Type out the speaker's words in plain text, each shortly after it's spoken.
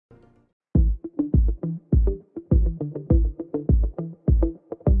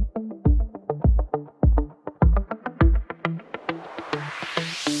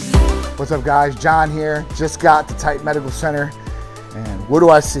What's up guys, John here. Just got to Titan Medical Center and what do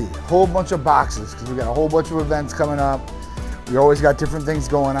I see? A whole bunch of boxes because we got a whole bunch of events coming up. We always got different things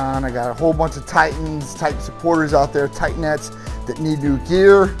going on. I got a whole bunch of Titans, Titan supporters out there, Titanettes that need new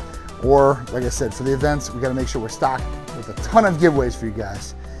gear, or like I said, for the events, we got to make sure we're stocked with a ton of giveaways for you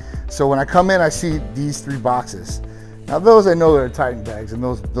guys. So when I come in, I see these 3 boxes. Now those I know they're Titan bags and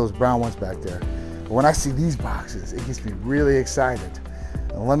those brown ones back there. But when I see these boxes, it gets me really excited.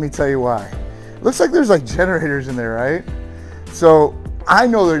 And let me tell you why. It looks like there's like generators in there, right? So I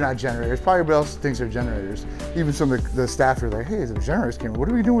know they're not generators. Probably everybody else thinks they're generators. Even some of the staff are like, hey, the generators came in. What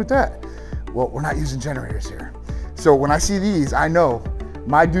are we doing with that? Well, we're not using generators here. So when I see these, I know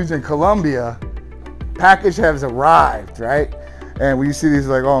my dudes in Colombia, package has arrived, right? And when you see these,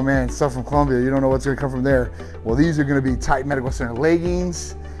 like, oh man, stuff from Colombia, you don't know what's gonna come from there. Well, these are gonna be Titan Medical Center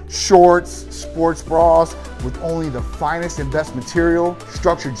leggings, shorts, sports bras with only the finest and best material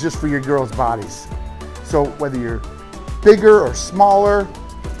structured just for your girls' bodies. So whether you're bigger or smaller,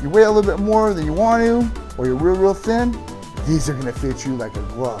 you weigh a little bit more than you want to, or you're real thin, these are gonna fit you like a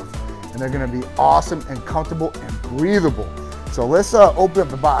glove. And they're gonna be awesome and comfortable and breathable. So let's open up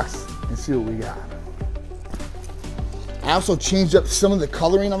the box and see what we got. I also changed up some of the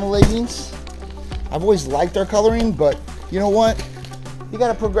coloring on the leggings. I've always liked our coloring, but you know what? You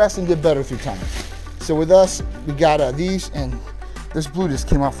gotta progress and get better through time. So with us, we got these, and this blue just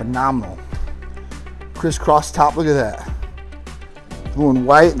came out phenomenal. Crisscross top, look at that. Blue and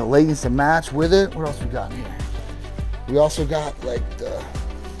white and the leggings to match with it. What else we got here? We also got like the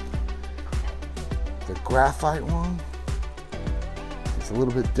graphite one. It's a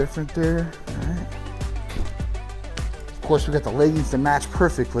little bit different there, all right. Of course, we got the leggings to match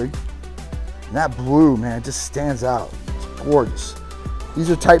perfectly. And that blue, man, it just stands out. It's gorgeous. These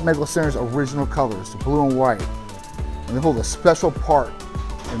are Titan Medical Center's original colors, the blue and white. And they hold a special part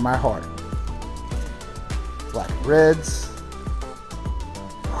in my heart. Black reds.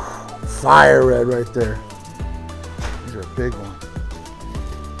 Fire red right there. These are a big one.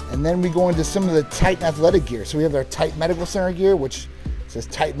 And then we go into some of the Titan athletic gear. So we have our Titan Medical Center gear, which says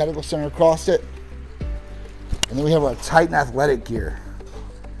Titan Medical Center across it. And then we have our Titan athletic gear.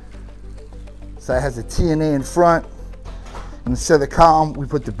 So that has the TNA in front. And instead of the column, we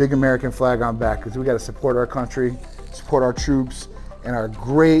put the big American flag on back because we got to support our country, support our troops, and our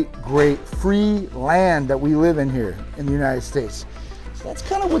great free land that we live in here in the United States. So that's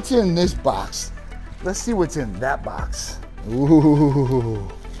kind of what's in this box. Let's see what's in that box. Ooh,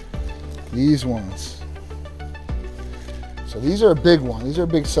 these ones. So these are a big one. These are a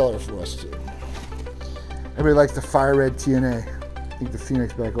big seller for us too. Everybody likes the fire red TNA. I think the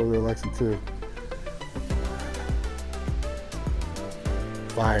Phoenix back over there likes them too.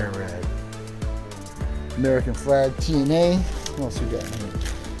 Fire red. American flag TNA. What else we got in here?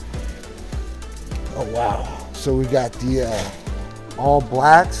 Oh wow. So we got the all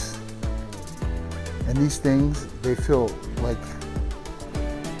blacks. And these things, they feel like,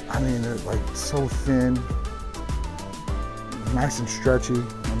 I mean, they're like so thin. Nice and stretchy.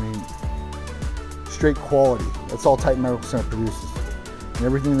 I mean, straight quality. That's all Titan Medical Center produces. And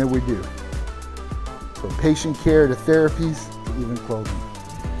everything that we do. From patient care to therapies to even clothing.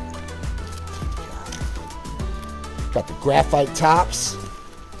 Got the graphite tops.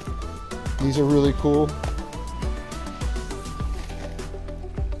 These are really cool.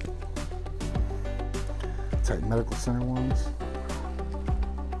 Titan Medical Center ones.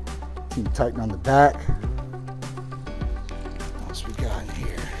 Team Titan on the back. What else we got in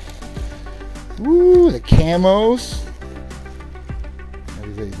here? Ooh, the camos.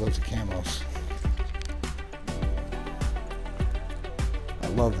 Everybody loves the camos. I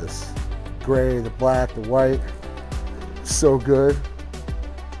love this. Gray, the black, the white. So good.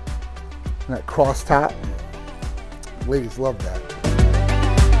 And that cross top. Ladies love that.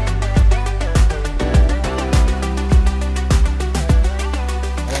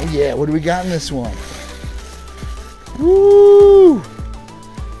 Oh yeah, what do we got in this one? Woo!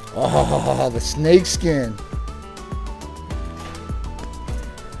 Oh, the snake skin.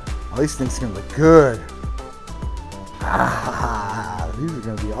 Oh, these snake skin look good. Ah, these are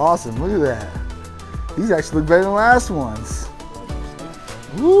gonna be awesome. Look at that. These actually look better than the last ones.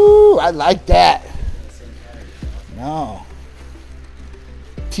 Woo, I like that. No.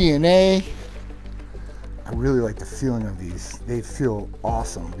 TNA. I really like the feeling of these. They feel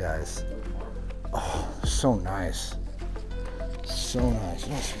awesome, guys. Oh, so nice. So nice.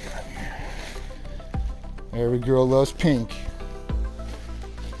 What else we got here? Every girl loves pink.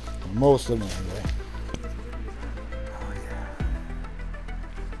 Most of them, anyway. Oh, yeah.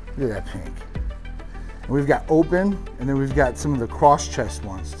 Look at that pink. we've got open, and then we've got some of the cross chest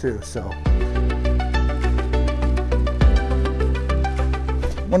ones too. So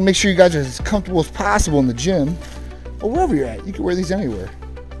I want to make sure you guys are as comfortable as possible in the gym or wherever you're at. You can wear these anywhere.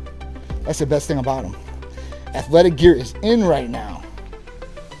 That's the best thing about them. Athletic gear is in right now.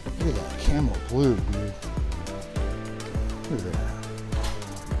 Look at that camel blue, dude. Look at that.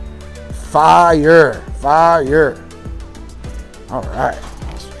 Fire, fire. All right.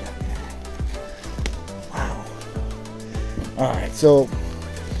 What else we got here? Wow. All right, so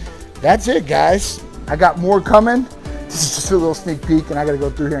that's it, guys. I got more coming. This is just a little sneak peek, and I got to go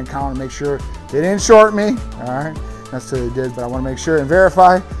through here and count and make sure they didn't short me. All right, that's what they did, but I want to make sure and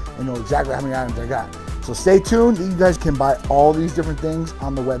verify and know exactly how many items I got. So stay tuned. You guys can buy all these different things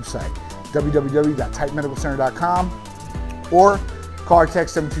on the website, www.typemedicalcenter.com, or call or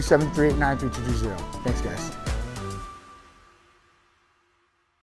text 727-389-3220. Thanks, guys.